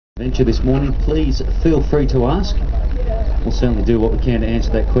Venture this morning, please feel free to ask. We'll certainly do what we can to answer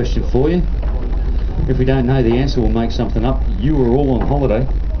that question for you. If we don't know the answer, we'll make something up. You are all on holiday.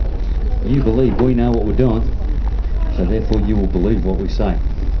 You believe we know what we're doing, so therefore you will believe what we say.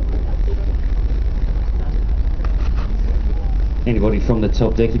 Anybody from the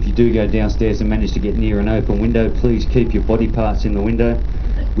top deck, if you do go downstairs and manage to get near an open window, please keep your body parts in the window.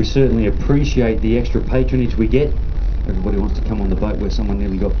 We certainly appreciate the extra patronage we get. Everybody wants to come on the boat where someone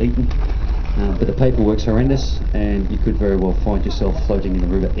nearly got eaten. But the paperwork's horrendous and you could very well find yourself floating in the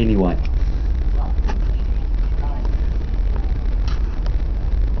river anyway.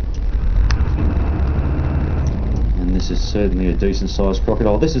 And this is certainly a decent sized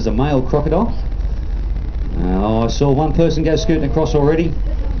crocodile. This is a male crocodile. I saw one person go scooting across already.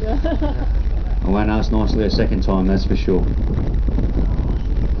 I won't ask nicely a second time, that's for sure.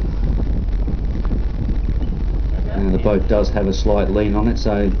 And the boat does have a slight lean on it,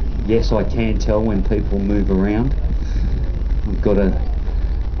 so yes, I can tell when people move around. I've got a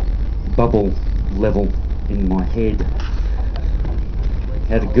bubble level in my head.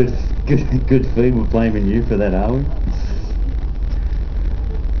 Had a good feed. We're blaming you for that, are we?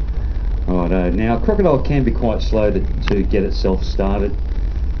 Righto. Now, crocodile can be quite slow to get itself started.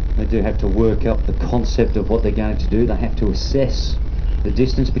 They do have to work up the concept of what they're going to do. They have to assess the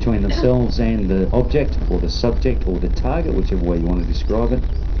distance between themselves and the object, or the subject, or the target, whichever way you want to describe it.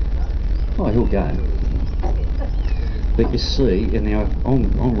 Oh, he'll go. But you see, and now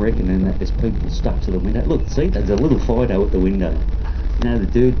I'm reckoning that there's people stuck to the window. Look, see, there's a little Fido at the window. You know, the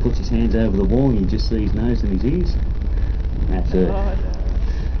dude puts his hands over the wall and you just see his nose and his ears. That's it.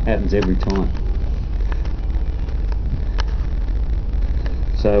 Happens every time.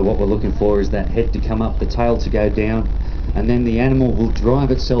 So what we're looking for is that head to come up, the tail to go down, and then the animal will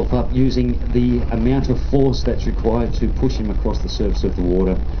drive itself up using the amount of force that's required to push him across the surface of the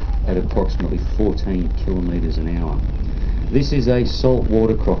water at approximately 14 kilometres an hour. This is a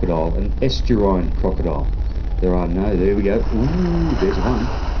saltwater crocodile, an estuarine crocodile. There we go. Ooh, there's one.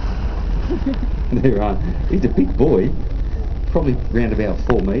 He's a big boy, probably around about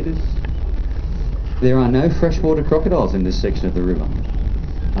 4 metres. There are no freshwater crocodiles in this section of the river.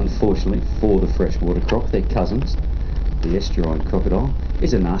 Unfortunately for the freshwater croc, they're cousins. The estuarine crocodile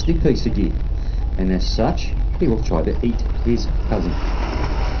is a nasty piece of gear, and as such, he will try to eat his cousin.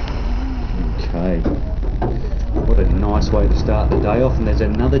 Okay, what a nice way to start the day off, and there's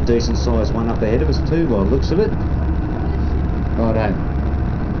another decent sized one up ahead of us too, by the looks of it. Righto,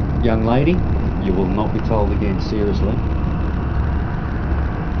 young lady, you will not be told again, seriously.